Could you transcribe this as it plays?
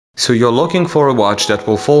So you're looking for a watch that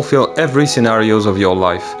will fulfill every scenarios of your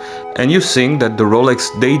life, and you think that the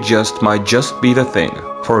Rolex Datejust might just be the thing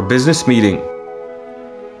for a business meeting,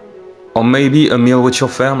 or maybe a meal with your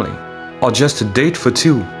family, or just a date for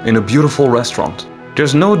two in a beautiful restaurant.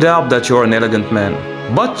 There's no doubt that you're an elegant man,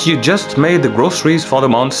 but you just made the groceries for the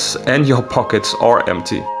month and your pockets are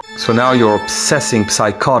empty. So now you're obsessing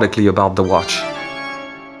psychotically about the watch.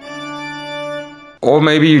 Or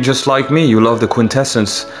maybe you just like me, you love the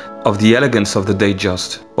quintessence of the elegance of the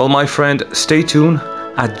Datejust. Well, my friend, stay tuned,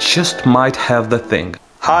 I just might have the thing.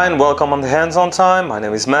 Hi and welcome on the Hands-On Time. My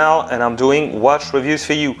name is Mal and I'm doing watch reviews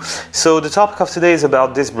for you. So the topic of today is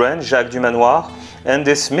about this brand, Jacques Du Manoir, and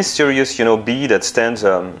this mysterious, bee that stands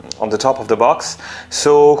on the top of the box.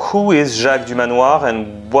 So who is Jacques Du Manoir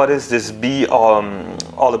and what is this bee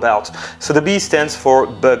all about? So the bee stands for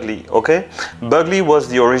Bugly, okay? Bugly was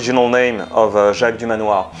the original name of Jacques Du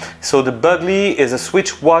Manoir. So the Bugly is a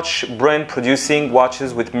Swiss watch brand producing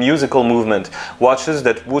watches with musical movement. Watches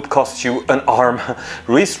that would cost you an arm.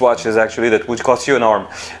 Wristwatches actually that would cost you an arm.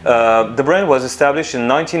 The brand was established in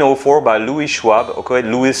 1904 by Louis Schwab,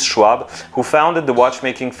 Louis Schwab, who founded the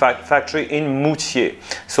watchmaking factory in Moutier.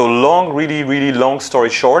 So really long story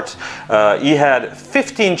short, he had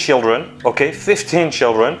 15 children, 15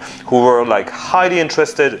 children who were like highly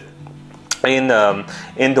interested in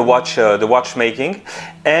the watchmaking,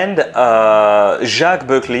 and Jacques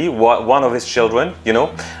Buckley, one of his children,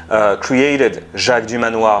 created Jacques Du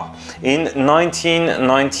Manoir in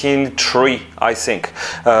 1993, I think.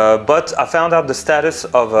 But I found out the status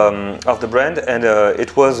of the brand, and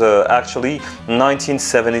it was actually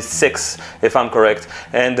 1976, if I'm correct.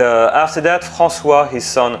 And after that, François, his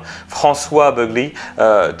son, François Buckley,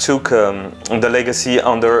 took the legacy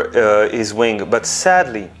under his wing. But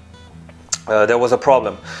sadly, there was a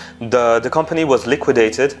problem. The company was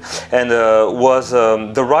liquidated, and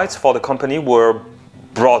the rights for the company were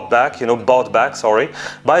bought back,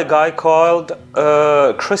 by a guy called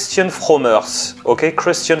Christian Frommerz.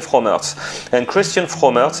 Christian Frommerz. And Christian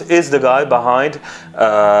Frommerz is the guy behind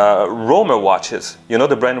Romer watches.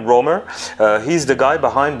 The brand Romer. He's the guy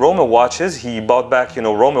behind Romer watches. He bought back,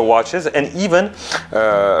 Romer watches, and even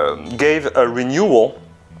gave a renewal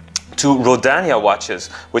to Rodania watches,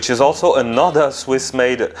 which is also another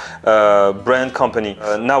Swiss-made brand company.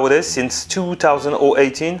 Nowadays, since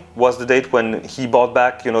 2018 was the date when he bought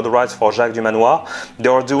back, the rights for Jacques Du Manoir. They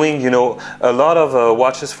are doing, a lot of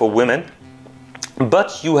watches for women.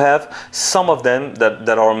 But you have some of them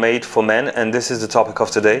that are made for men, and this is the topic of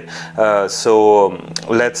today. So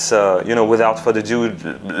let's, without further ado,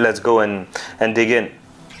 let's go and dig in.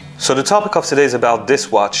 So the topic of today is about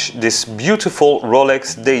this watch, this beautiful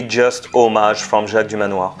Rolex Datejust homage from Jacques Du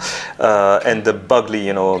Manoir and the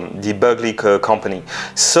Bugly, the Bugly company.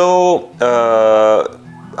 So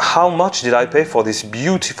how much did I pay for this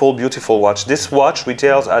beautiful watch? This watch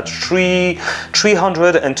retails at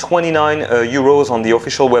 329 euros on the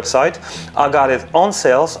official website. I got it on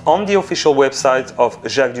sales on the official website of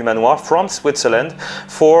Jacques Du Manoir from Switzerland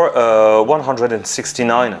for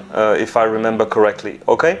 169, if I remember correctly.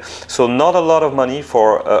 So not a lot of money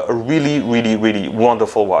for a really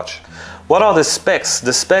wonderful watch. What are the specs?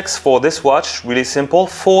 The specs for this watch, really simple,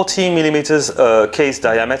 40 millimeters case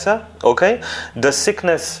diameter, The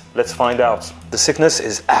thickness, let's find out. The thickness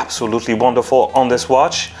is absolutely wonderful on this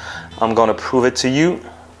watch. I'm gonna prove it to you.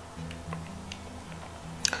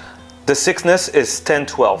 The thickness is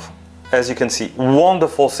 10-12. As you can see,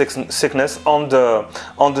 wonderful thickness on the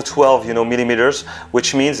 12 millimeters,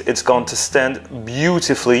 which means it's going to stand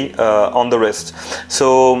beautifully on the wrist.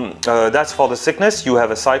 So that's for the thickness. You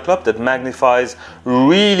have a cyclop that magnifies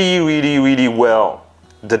really well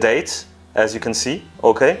the date, as you can see.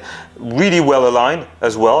 Really well aligned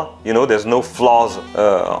as well. There's no flaws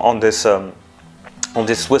on this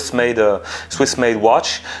Swiss-made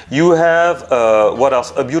watch. You have what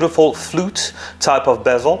else? A beautiful flute type of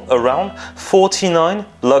bezel around 49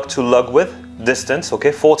 lug to lug width distance.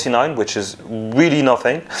 49, which is really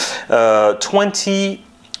nothing. 20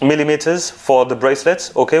 millimeters for the bracelet.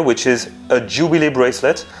 Which is a Jubilee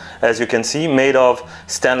bracelet. As you can see, made of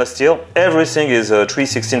stainless steel. Everything is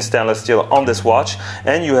 316 stainless steel on this watch,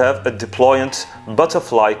 and you have a deployant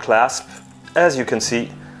butterfly clasp, as you can see,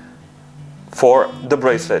 for the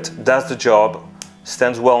bracelet. That's the job.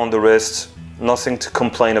 Stands well on the wrist. Nothing to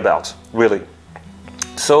complain about, really.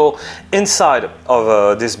 So inside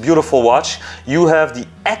of this beautiful watch, you have the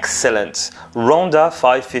excellent Ronda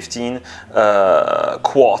 515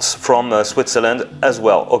 quartz from Switzerland as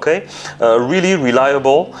well. Really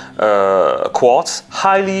reliable quartz,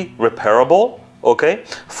 highly repairable.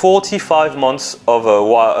 45 months of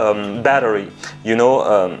battery,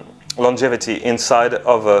 longevity inside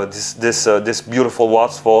of this beautiful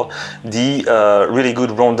watch for the really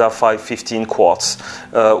good Ronda 515 quartz.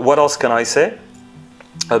 What else can I say?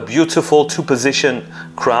 A beautiful two-position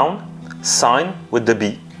crown sign with the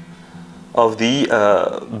B of the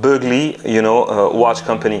Burgley, watch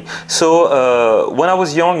company. So when I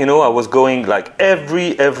was young, I was going like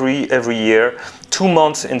every year, 2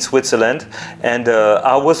 months in Switzerland, and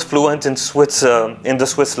I was fluent in the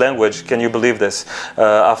Swiss language. Can you believe this?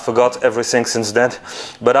 I forgot everything since then,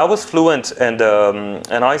 but I was fluent, and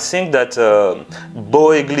I think that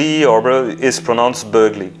Boegli is pronounced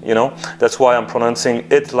Burgley. That's why I'm pronouncing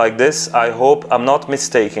it like this. I hope I'm not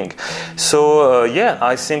mistaken. So yeah,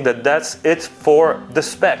 I think that that's it for the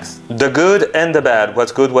specs. The good and the bad.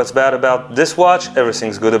 What's good, what's bad about this watch?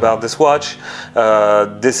 Everything's good about this watch.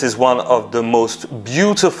 This is one of the most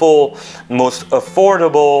beautiful, most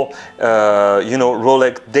affordable,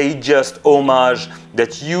 Rolex Datejust homage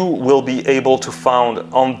that you will be able to find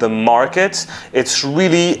on the market. It's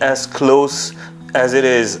really as close as it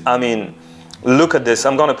is. I mean, look at this.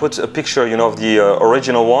 I'm gonna put a picture, of the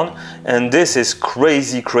original one, and this is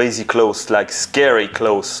crazy close, like scary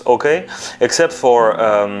close. Okay, except for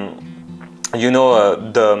the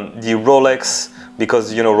Rolex.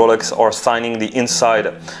 Because Rolex are signing the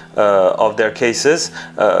inside of their cases.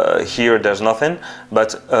 Here there's nothing,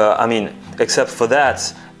 but I mean, except for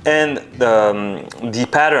that and the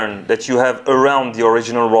pattern that you have around the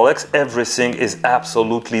original Rolex, everything is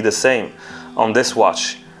absolutely the same on this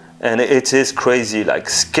watch. And it is crazy, like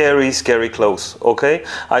scary close. Okay,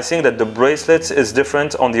 I think that the bracelet is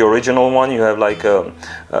different on the original one. You have like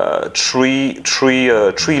three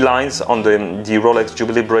lines on the Rolex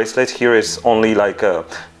Jubilee bracelet. Here is only like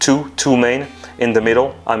two main in the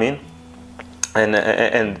middle. I mean, and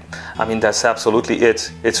I mean that's absolutely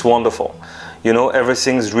it. It's wonderful.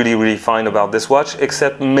 Everything's really fine about this watch,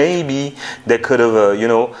 except maybe they could have,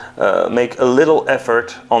 make a little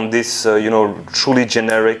effort on this, truly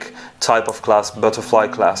generic type of clasp, butterfly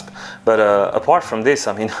clasp. But apart from this,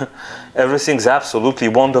 I mean, everything's absolutely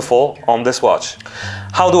wonderful on this watch.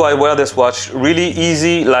 How do I wear this watch? Really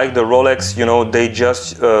easy, like the Rolex, they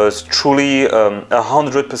just truly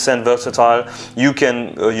 100% versatile. You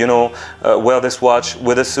can, wear this watch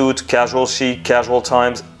with a suit, casual chic, casual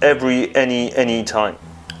times, any time.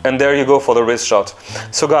 And there you go for the wrist shot.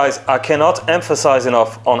 So guys, I cannot emphasize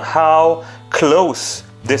enough on how close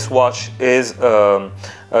this watch is, from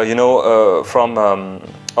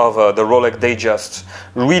the Rolex Datejust.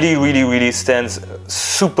 Really stands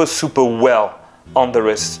super well on the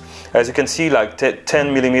wrist. As you can see, like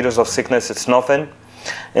 10 millimeters of thickness, it's nothing,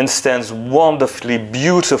 and stands wonderfully,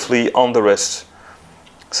 beautifully on the wrist.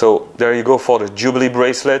 So there you go for the Jubilee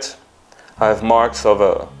bracelet. I have marks of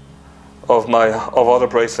other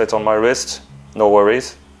bracelets on my wrist. No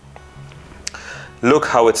worries. Look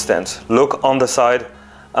how it stands. Look on the side.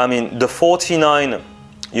 I mean, the 49,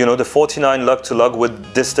 the 49 lug to lug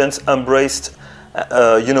with distance embraced,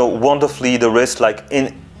 wonderfully the wrist, like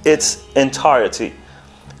in its entirety.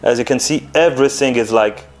 As you can see, everything is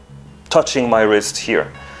like touching my wrist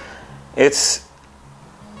here. It's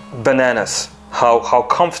bananas how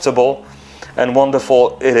comfortable and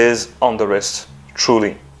wonderful it is on the wrist,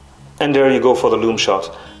 truly. And there you go for the Lume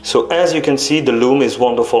shot. So as you can see, the Lume is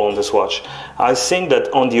wonderful on this watch. I think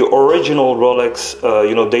that on the original Rolex,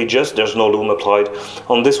 Datejust, there's no Lume applied.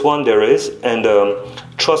 On this one there is, and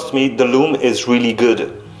trust me, the Lume is really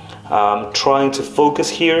good. I'm trying to focus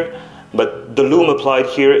here, but the Lume applied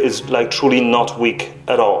here is like truly not weak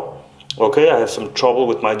at all. Okay, I have some trouble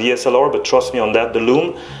with my DSLR, but trust me on that, the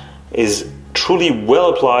Lume is truly well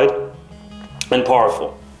applied and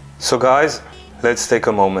powerful. So guys, let's take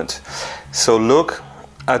a moment. So look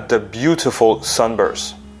at the beautiful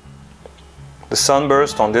sunburst. The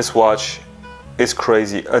sunburst on this watch is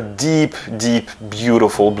crazy. A deep,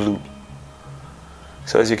 beautiful blue.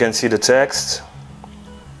 So as you can see, the text,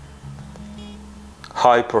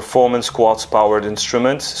 high performance quartz powered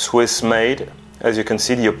instrument, Swiss made. As you can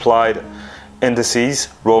see, the applied indices,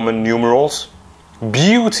 Roman numerals,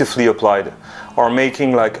 beautifully applied, are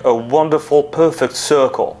making like a wonderful, perfect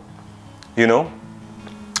circle.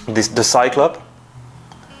 The cyclop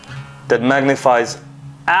that magnifies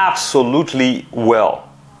absolutely well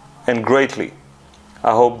and greatly.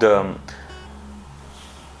 I hope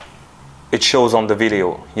it shows on the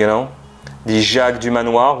video, The Jacques Du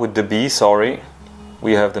Manoir with the B, sorry.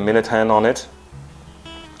 We have the minute hand on it.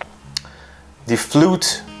 The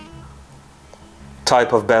flute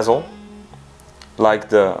type of bezel, like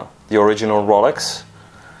the original Rolex.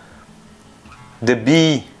 The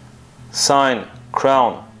B sign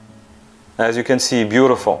crown, as you can see,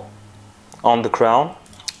 beautiful on the crown.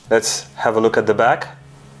 let's have a look at the back.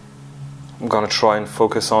 I'm gonna try and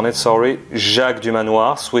focus on it, sorry. Jacques Du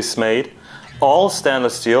Manoir, Swiss made, all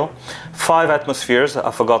stainless steel, 5 atmospheres,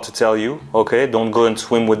 I forgot to tell you, okay? Don't go and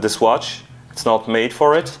swim with this watch, it's not made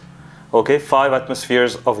for it, okay? 5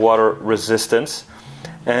 atmospheres of water resistance,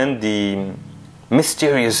 and the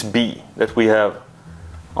mysterious bee that we have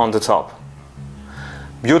on the top.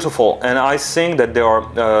 Beautiful, and I think that there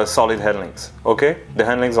are solid handlings, okay? The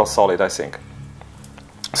handlings are solid, I think.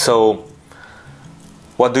 So,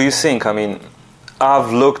 what do you think? I mean,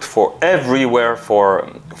 I've looked for everywhere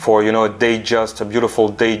for you know, a Datejust, a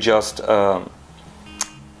beautiful Datejust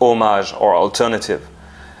homage or alternative,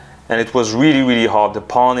 and it was really, really hard. The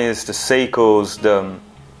Pawnees, the Seikos,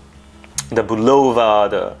 the Bulova,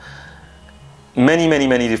 the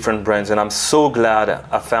many different brands, and I'm so glad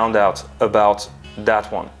I found out about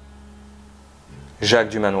that one.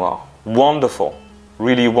 Jacques Du Manoir, wonderful,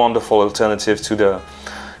 really wonderful alternative to the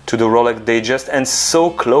Rolex Datejust, and so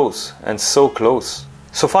close, and so close.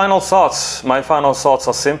 So final thoughts, my final thoughts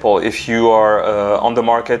are simple. If you are on the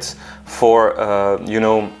market for you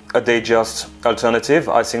know, a Datejust alternative,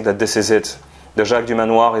 I think that this is it. The Jacques Du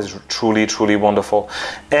Manoir is truly, truly wonderful.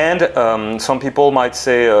 And some people might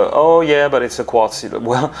say, oh yeah, but it's a quartz.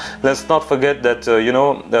 Well, let's not forget that, you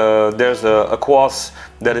know, there's a quartz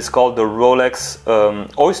that is called the Rolex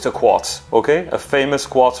Oyster Quartz, okay? A famous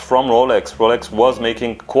quartz from Rolex. Rolex was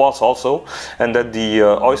making quartz also, and that the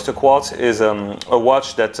Oyster Quartz is a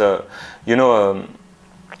watch that, you know,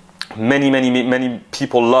 many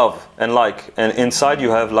people love and like, and inside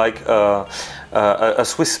you have like a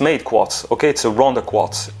Swiss-made quartz. Okay, it's a rounder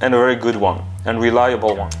quartz and a very good one and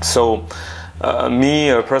reliable one. So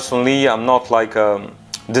me personally, I'm not like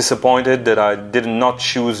disappointed that I did not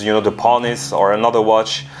choose, you know, the Pawnees or another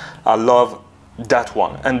watch. I love that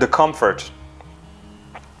one, and the comfort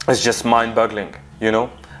is just mind-boggling, you know,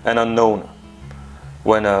 and unknown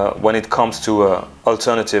when it comes to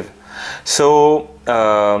alternative. So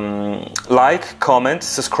like, comment,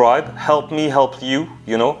 subscribe, help me help you,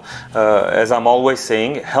 you know, as I'm always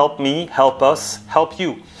saying, help me, help us, help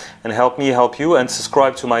you, and help me help you, and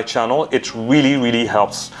subscribe to my channel. It really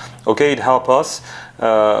helps, okay? It helps us.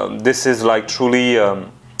 This is like truly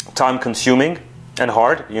time consuming and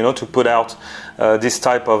hard, you know, to put out this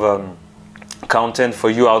type of content for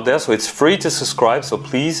you out there. So it's free to subscribe, so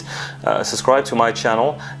please subscribe to my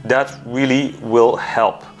channel. That really will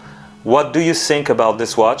help. What do you think about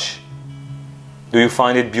this watch? Do you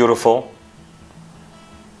find it beautiful?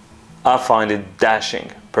 I find it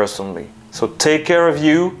dashing, personally. So take care of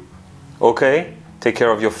you, okay? Take care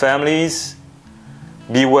of your families.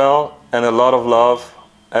 Be well, and a lot of love,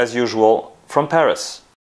 as usual, from Paris.